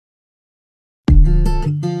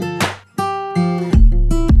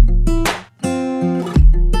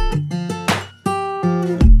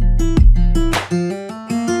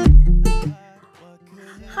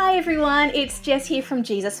it's Jess here from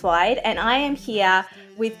JesusWired, and I am here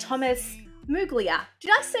with Thomas Muglia.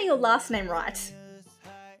 Did I say your last name right?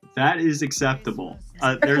 That is acceptable.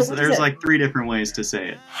 Okay, there's like 3 different ways to say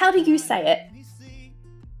it. How do you say it?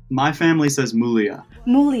 My family says Muglia,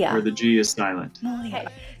 Muglia. where the G is silent. Okay.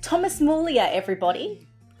 Thomas Muglia, everybody.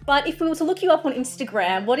 But if we were to look you up on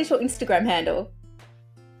Instagram, what is your Instagram handle?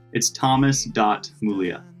 It's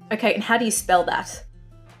thomas.muglia. Okay, and how do you spell that?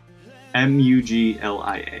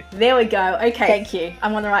 Muglia. There we go. Okay, thank you.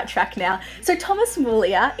 I'm on the right track now. So Thomas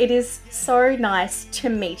Muglia, it is so nice to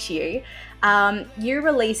meet you. You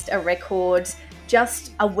released a record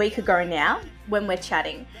just a week ago now when we're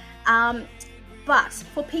chatting. But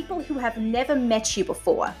for people who have never met you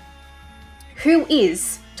before, who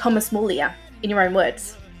is Thomas Muglia, in your own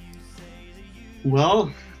words?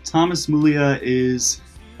 Well, Thomas Muglia is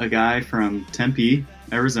a guy from Tempe,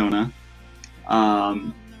 Arizona.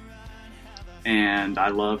 And I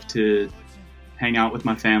love to hang out with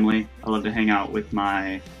my family. I love to hang out with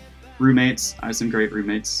my roommates. I have some great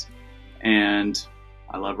roommates. And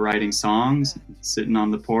I love writing songs, sitting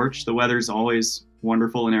on the porch. The weather's always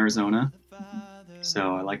wonderful in Arizona.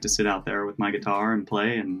 So I like to sit out there with my guitar and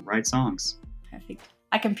play and write songs. Perfect.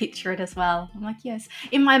 I can picture it as well. I'm like, yes.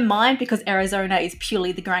 In my mind, because Arizona is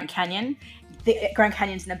purely the Grand Canyon, the Grand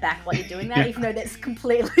Canyon's in the back while you're doing that, even though that's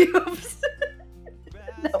completely opposite.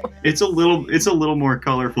 No. It's a little more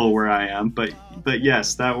colorful where I am, but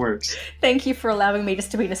yes, that works. Thank you for allowing me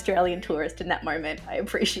just to be an Australian tourist in that moment. I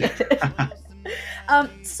appreciate it.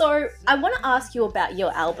 So I want to ask you about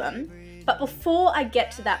your album, but before I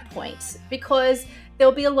get to that point, because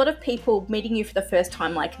there'll be a lot of people meeting you for the first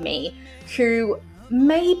time like me who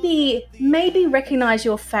maybe recognize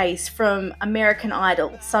your face from American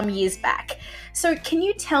Idol some years back. So can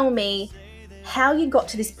you tell me how you got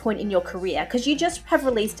to this point in your career? Because you just have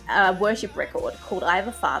released a worship record called I Have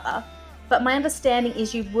a Father, but my understanding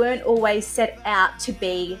is you weren't always set out to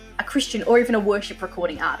be a Christian or even a worship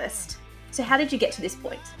recording artist. So how did you get to this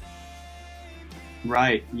point?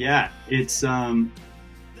 Right, yeah. It's I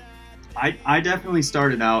definitely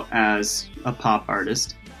started out as a pop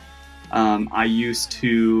artist. I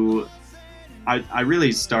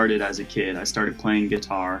really started as a kid. I started playing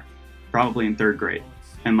guitar probably in 3rd grade.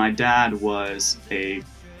 And my dad was a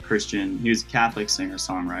Christian. He was a Catholic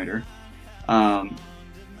singer-songwriter. And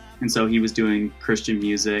so he was doing Christian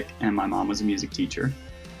music, and my mom was a music teacher.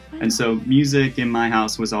 And so music in my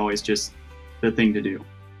house was always just the thing to do.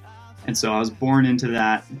 And so I was born into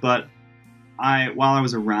that. But while I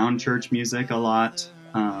was around church music a lot,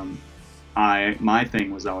 my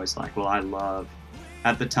thing was always like, well,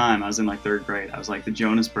 at the time I was in like 3rd grade, I was like, the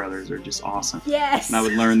Jonas Brothers are just awesome. Yes. And I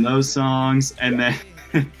would learn those songs, and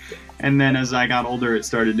then as I got older, it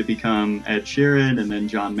started to become Ed Sheeran and then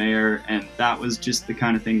John Mayer, and that was just the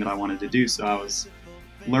kind of thing that I wanted to do. So I was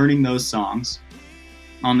learning those songs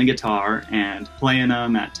on the guitar and playing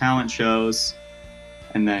them at talent shows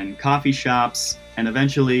and then coffee shops, and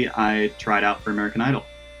eventually I tried out for American Idol.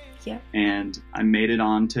 Yeah. And I made it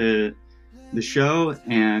onto the show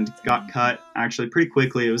and got cut actually pretty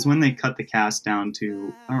quickly. It was when they cut the cast down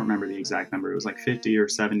to, I don't remember the exact number, it was like 50 or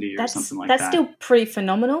 70 or something like that. That's still pretty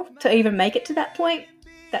phenomenal to even make it to that point.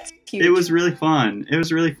 That's huge. It was really fun.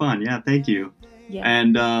 Yeah, thank you. Yeah.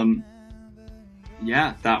 And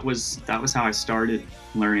yeah, that was how I started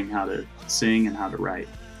learning how to sing and how to write.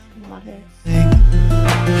 Love it.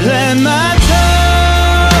 Let my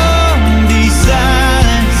tongue be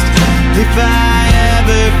silenced if I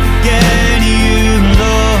ever forget you,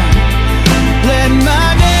 Lord. Let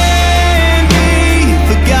my name be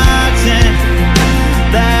forgotten,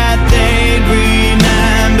 that they'd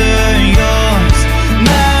remember yours.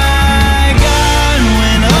 My God,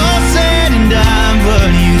 when all's said and done,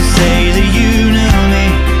 will you say that you know me?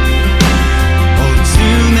 Oh,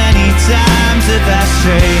 too many times have I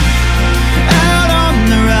strayed out on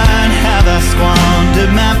the run, have I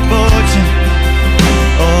squandered my fortune,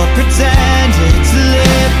 or pretended to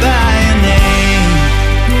live by a name?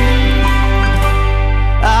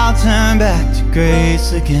 I'll turn back to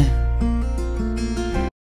grace again.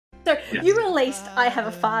 So you released I Have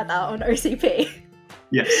a Father on OCP.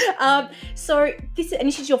 Yes. So this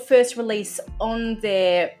is your first release on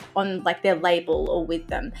their label or with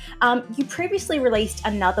them. You previously released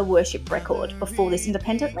another worship record before this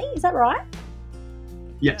independently, is that right?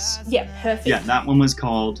 Yes. Yeah, perfect. Yeah, that one was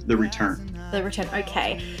called The Return. The Return,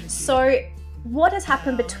 okay. So what has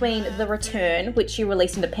happened between The Return, which you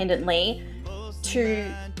released independently,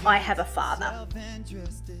 to I Have a Father?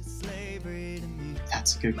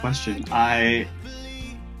 That's a good question. I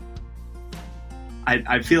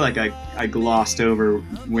feel like I glossed over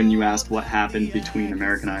when you asked what happened between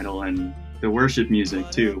American Idol and the worship music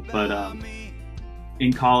too. But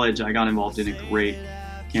in college, I got involved in a great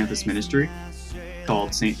campus ministry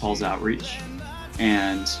called St. Paul's Outreach,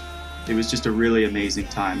 and it was just a really amazing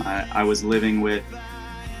time. I was living with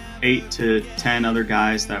 8 to 10 other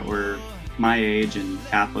guys that were my age and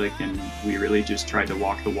Catholic, and we really just tried to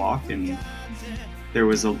walk the walk. And there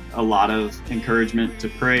was a lot of encouragement to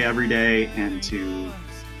pray every day and to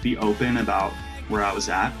be open about where I was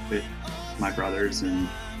at with my brothers and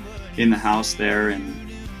in the house there. And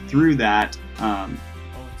through that,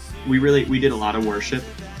 we did a lot of worship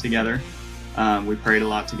together. We prayed a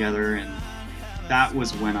lot together, and that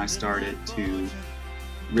was when I started to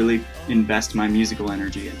really invest my musical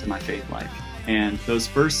energy into my faith life. And those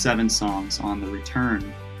first 7 songs on The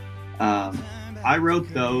Return, I wrote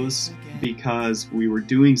those because we were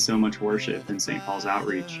doing so much worship in St. Paul's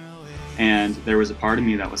Outreach. And there was a part of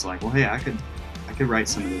me that was like, well, hey, I could write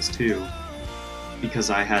some of this too,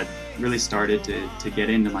 because I had really started to get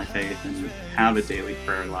into my faith and have a daily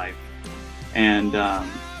prayer life. And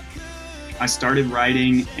I started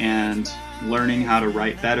writing and learning how to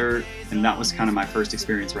write better, and that was kind of my first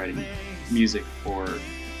experience writing music for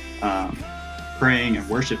praying and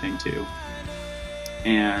worshiping too.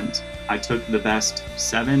 And I took the best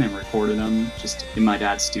 7 and recorded them just in my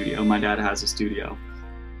dad's studio. My dad has a studio,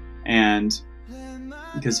 and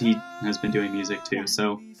because he has been doing music too,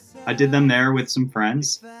 so I did them there with some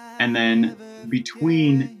friends. And then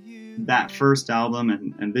between that first album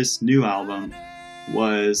and this new album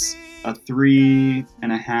was a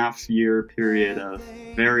 3.5 year period of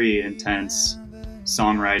very intense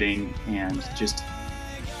songwriting and just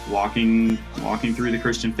walking through the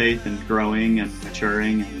Christian faith and growing and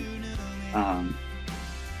maturing. And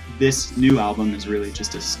this new album is really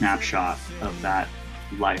just a snapshot of that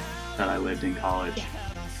life that I lived in college. Yeah,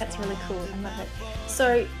 that's really cool. I love it.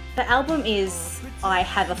 So the album is I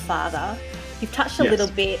Have a Father. You've touched a little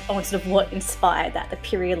bit on sort of what inspired that, the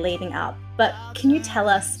period leading up. But can you tell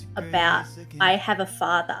us about I Have a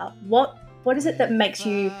Father? What is it that makes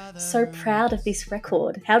you so proud of this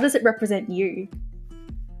record? How does it represent you?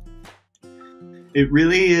 It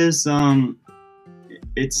really is.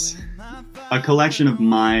 It's a collection of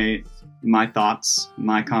my thoughts,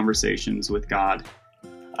 my conversations with God.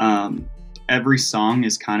 Every song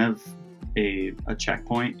is kind of a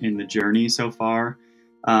checkpoint in the journey so far.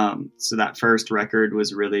 So that first record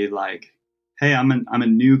was really like, hey, I'm a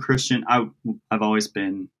new Christian. I've always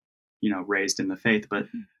been, raised in the faith, but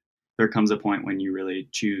there comes a point when you really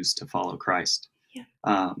choose to follow Christ.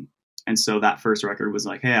 Yeah. And so that first record was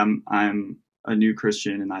like, hey, I'm a new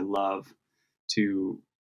Christian, and I love to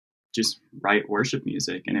just write worship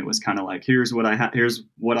music. And it was kind of like, here's what I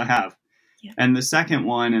have. Yeah. And the second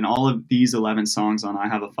one, and all of these 11 songs on I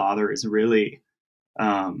Have a Father, is really,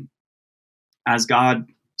 as God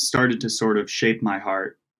started to sort of shape my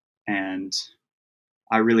heart, and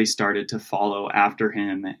I really started to follow after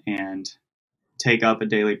him and take up a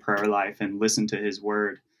daily prayer life and listen to his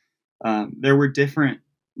word. There were different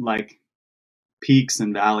peaks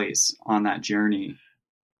and valleys on that journey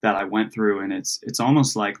that I went through, and it's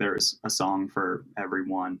almost like there's a song for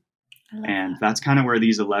everyone. And that's kind of where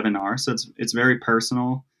these 11 are. So it's very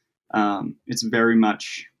personal. It's very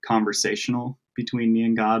much conversational between me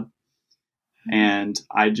and God. Mm-hmm. And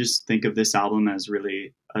I just think of this album as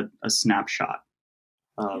really a snapshot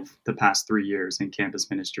of the past 3 years in campus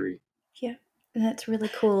ministry. Yeah, that's really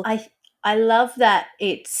cool. I love that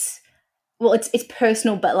it's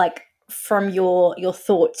personal, but from your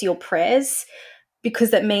thoughts, your prayers,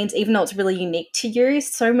 because that means even though it's really unique to you,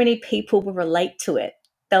 so many people will relate to it.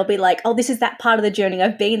 They'll be like, oh, this is that part of the journey.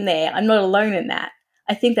 I've been there. I'm not alone in that.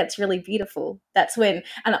 I think that's really beautiful. That's when,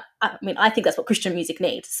 and I think that's what Christian music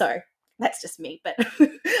needs. So that's just me, but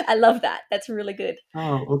I love that. That's really good.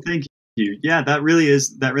 Oh, well, thank you. Yeah, that really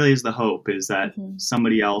is the hope, is that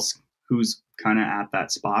somebody else who's kind of at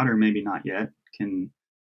that spot, or maybe not yet, can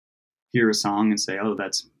hear a song and say, oh,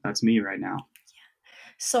 that's me right now. Yeah.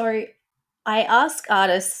 So I ask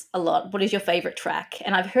artists a lot, what is your favorite track?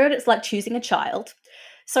 And I've heard it's like choosing a child.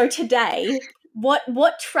 So today, what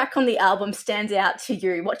track on the album stands out to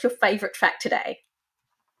you? What's your favorite track today?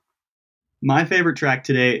 My favorite track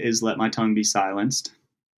today is Let My Tongue Be Silenced.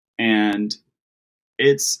 And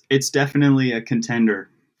it's definitely a contender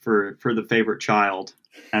for the favorite child,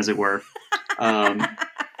 as it were.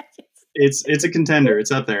 It's a contender.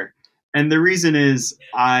 It's up there. And the reason is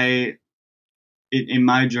in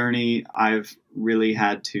my journey, I've really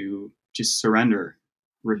had to just surrender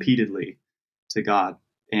repeatedly to God.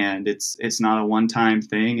 And it's not a one-time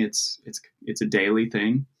thing. It's a daily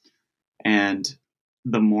thing. And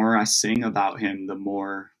the more I sing about him, the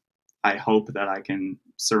more I hope that I can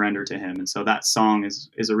surrender to him. And so that song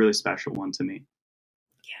is a really special one to me.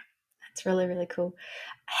 That's really, really cool.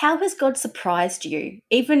 How has God surprised you,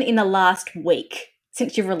 even in the last week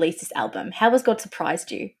since you've released this album? How has God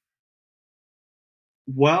surprised you?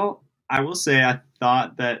 Well, I will say I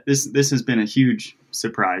thought that this has been a huge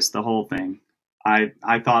surprise, the whole thing.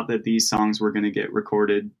 I thought that these songs were going to get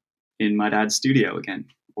recorded in my dad's studio again,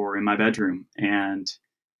 or in my bedroom. And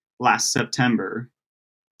last September,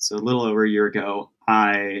 so a little over a year ago,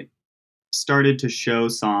 I started to show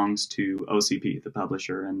songs to OCP, the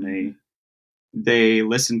publisher, and they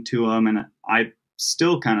listened to them, and I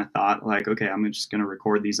still kind of thought like, okay, I'm just going to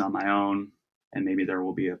record these on my own, and maybe there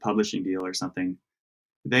will be a publishing deal or something.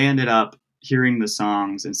 They ended up hearing the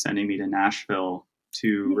songs and sending me to Nashville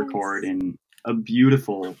to record in a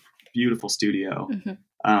beautiful, beautiful studio.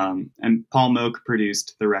 And Paul Moak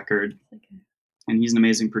produced the record, and he's an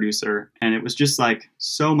amazing producer. And it was just like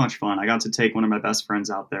so much fun. I got to take one of my best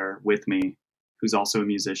friends out there with me, who's also a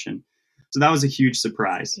musician. So that was a huge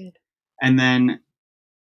surprise. And then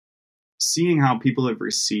seeing how people have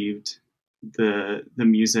received the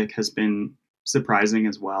music has been surprising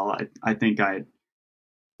as well. I think I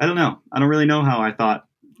don't know. I don't really know how I thought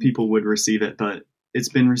people would receive it, but it's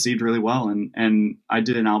been received really well. And I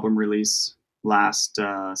did an album release last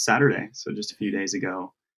Saturday, so just a few days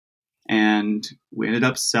ago. And we ended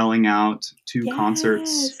up selling out 2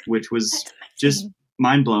 concerts, which was just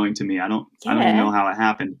mind-blowing to me. I don't even know how it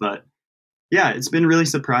happened, but yeah, it's been really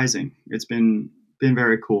surprising. It's been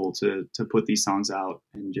very cool to put these songs out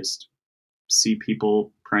and just see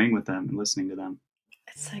people praying with them and listening to them.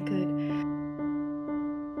 It's so good.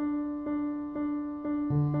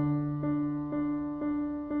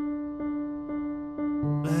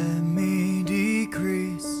 Let me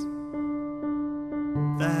decrease,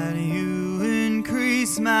 that you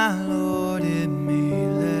increase, my Lord, in me.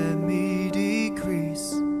 Let me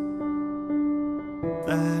decrease,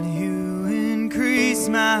 that you increase,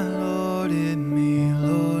 my Lord, in me.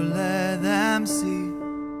 Lord, let them see,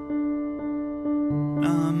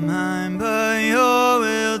 not mine but your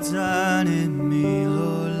will done in me.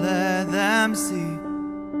 Lord, let them see,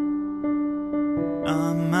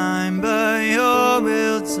 not mine but your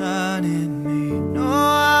will done in me. No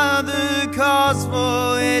other cause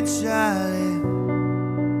for which I live.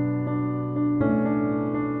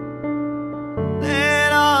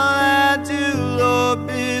 Let all I do, Lord,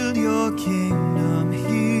 build your kingdom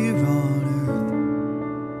here on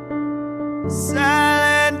earth.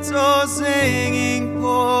 Silent or singing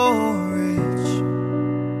porridge,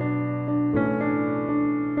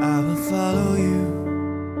 I will follow you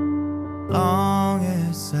long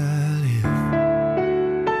as I live.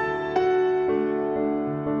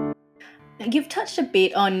 You've touched a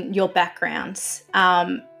bit on your backgrounds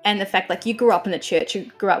and the fact like you grew up in the church,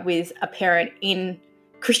 you grew up with a parent in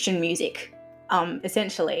Christian music,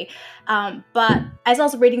 essentially. But as I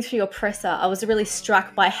was reading through your presser, I was really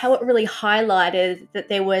struck by how it really highlighted that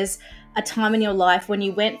there was a time in your life when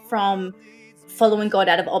you went from following God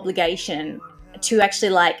out of obligation to actually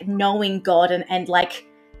like knowing God and like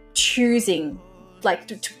choosing like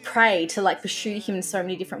to pray, to like pursue him in so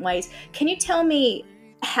many different ways. Can you tell me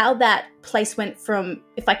how that place went from,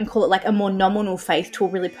 if I can call it like a more nominal faith to a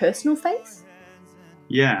really personal faith?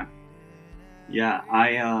 Yeah.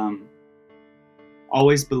 I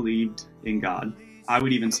always believed in God. I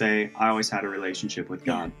would even say I always had a relationship with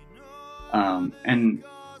God. And,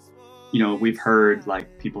 you know, we've heard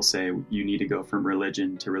like people say you need to go from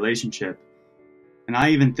religion to relationship. And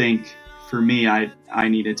I even think for me, I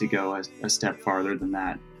needed to go a step farther than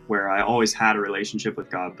that, where I always had a relationship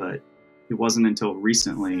with God, but it wasn't until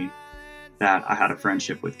recently that I had a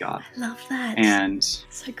friendship with God. I love that. And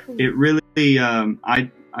so cool. It really, I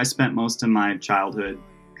spent most of my childhood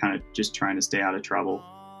kind of just trying to stay out of trouble.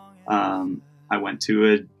 I went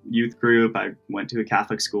to a youth group, I went to a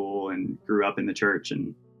Catholic school and grew up in the church.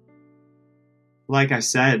 And like I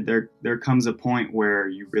said, there comes a point where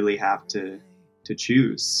you really have to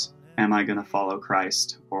choose. Am I going to follow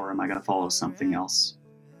Christ or am I going to follow something else?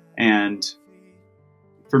 And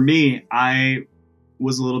for me, I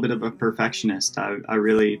was a little bit of a perfectionist. I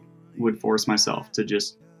really would force myself to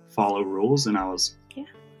just follow rules, and I was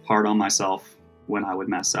hard on myself when I would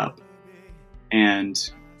mess up.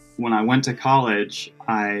 And when I went to college,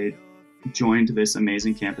 I joined this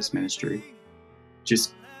amazing campus ministry,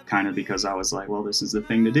 just kind of because I was like, well, this is the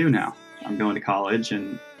thing to do now. I'm going to college,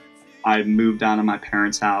 and I moved out of my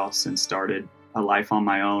parents' house and started a life on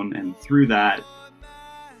my own. And through that,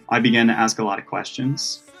 I began to ask a lot of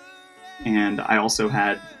questions. And I also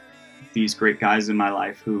had these great guys in my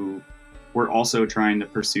life who were also trying to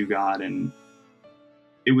pursue God. And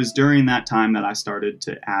it was during that time that I started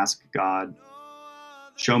to ask God,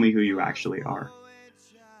 show me who you actually are.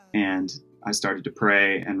 And I started to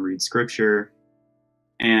pray and read scripture.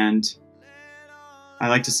 And I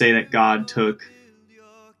like to say that God took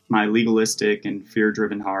my legalistic and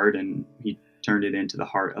fear-driven heart and he turned it into the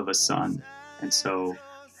heart of a son. And so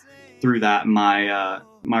through that, my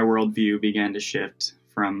worldview began to shift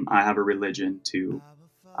from I have a religion to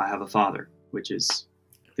I have a father, which is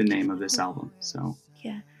the name of this album. So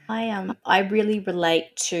yeah, I really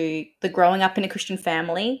relate to the growing up in a Christian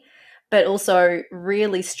family, but also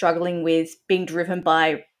really struggling with being driven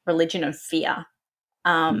by religion and fear.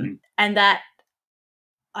 And that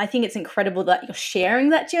I think it's incredible that you're sharing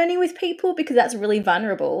that journey with people because that's really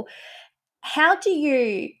vulnerable. How do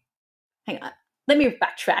you, hang on, let me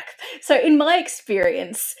backtrack. So in my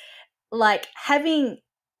experience, like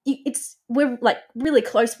we're like really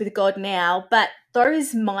close with God now, but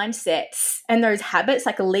those mindsets and those habits,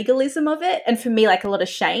 like a legalism of it, and for me, like a lot of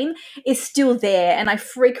shame is still there. And I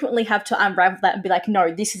frequently have to unravel that and be like,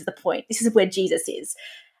 no, this is the point. This is where Jesus is.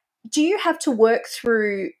 Do you have to work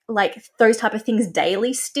through like those type of things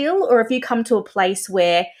daily still? Or have you come to a place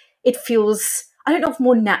where it feels, I don't know if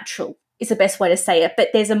more natural is the best way to say it, but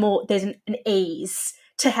there's an ease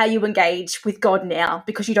to how you engage with God now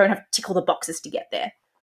because you don't have to tick all the boxes to get there?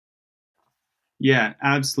 Yeah,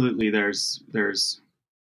 absolutely. There's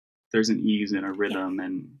an ease and a rhythm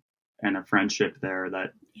and a friendship there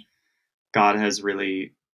that God has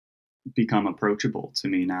really become approachable to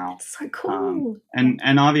me now. That's so cool.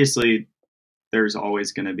 And obviously there's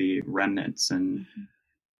always going to be remnants and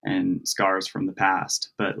scars from the past,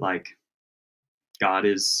 but like God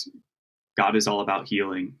is all about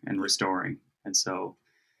healing and restoring. And so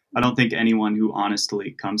I don't think anyone who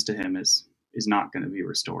honestly comes to him is not going to be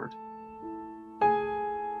restored.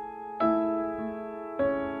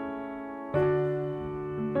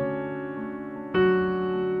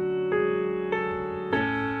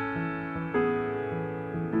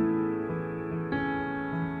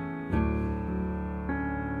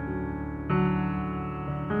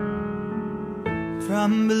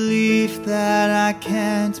 From belief that I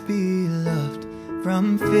can't be loved,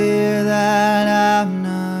 from fear that I'm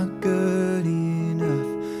not good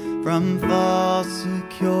enough, from false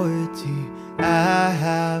security I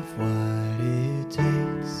have what it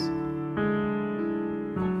takes,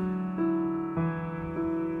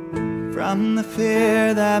 from the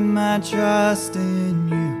fear that my trust in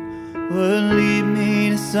you would lead me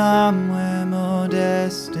to somewhere more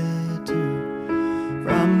destitute,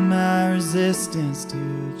 from my resistance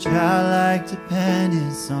to childlike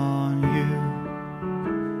dependence on you.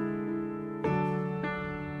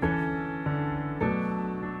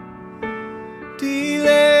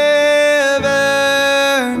 Deliver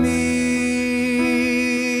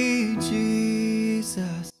me,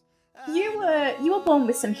 Jesus. You were born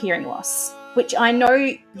with some hearing loss, which I know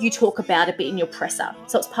you talk about a bit in your presser.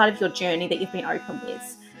 So it's part of your journey that you've been open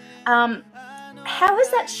with. How has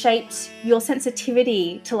that shaped your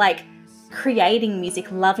sensitivity to like creating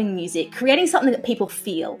music, loving music, creating something that people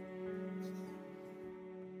feel?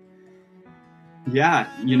 Yeah,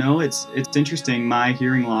 it's interesting. My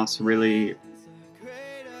hearing loss really,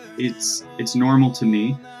 it's normal to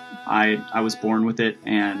me. I was born with it,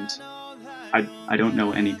 and I don't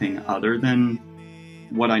know anything other than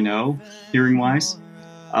what I know hearing wise.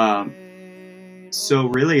 So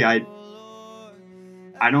really, I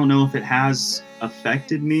don't know if it has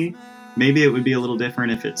affected me. Maybe it would be a little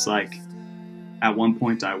different if it's like at one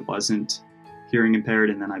point I wasn't hearing impaired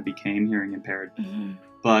and then I became hearing impaired. Mm-hmm.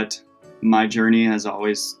 But my journey has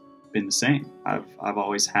always been the same. I've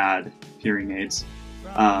always had hearing aids.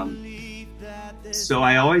 So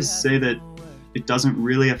I always say that it doesn't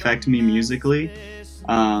really affect me musically.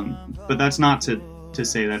 But that's not to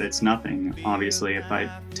say that it's nothing. Obviously, if I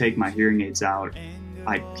take my hearing aids out,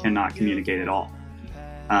 I cannot communicate at all.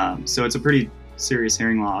 So it's a pretty serious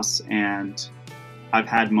hearing loss, and I've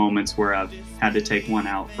had moments where I've had to take one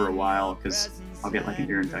out for a while because I'll get like an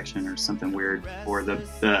ear infection or something weird, or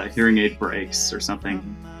the hearing aid breaks or something.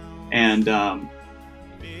 And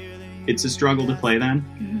it's a struggle to play then.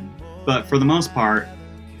 Mm-hmm. But for the most part,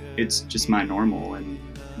 it's just my normal, and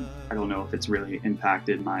I don't know if it's really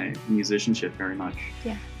impacted my musicianship very much.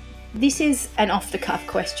 Yeah. This is an off-the-cuff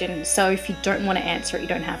question, so if you don't want to answer it, you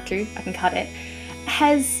don't have to. I can cut it.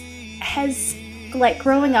 Has like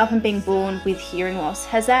growing up and being born with hearing loss,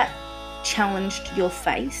 has that challenged your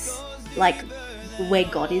faith, like where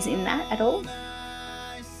God is in that at all?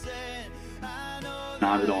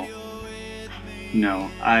 Not at all.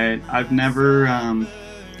 No, I've never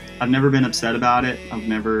been upset about it. I've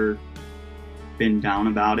never been down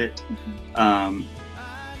about it.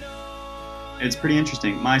 it's pretty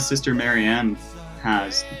interesting. My sister Marianne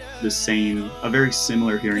has a very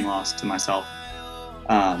similar hearing loss to myself,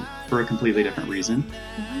 for a completely different reason.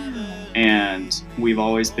 Wow. And we've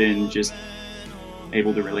always been just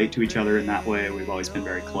able to relate to each other in that way. We've always been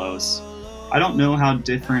very close. I don't know how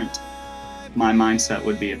different my mindset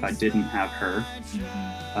would be if I didn't have her.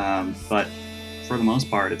 But for the most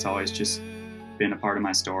part, it's always just been a part of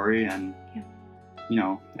my story. And, you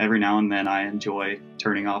know, every now and then I enjoy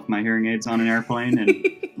turning off my hearing aids on an airplane and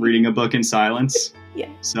reading a book in silence. Yeah.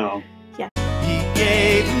 So. He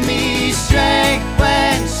gave me strength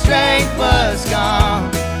when strength was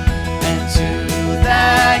gone, and to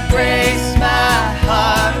that grace my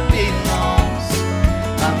heart belongs.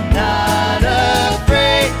 I'm not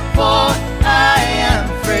afraid, for I am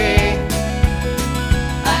free.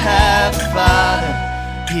 I have a Father,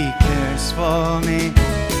 He cares for me.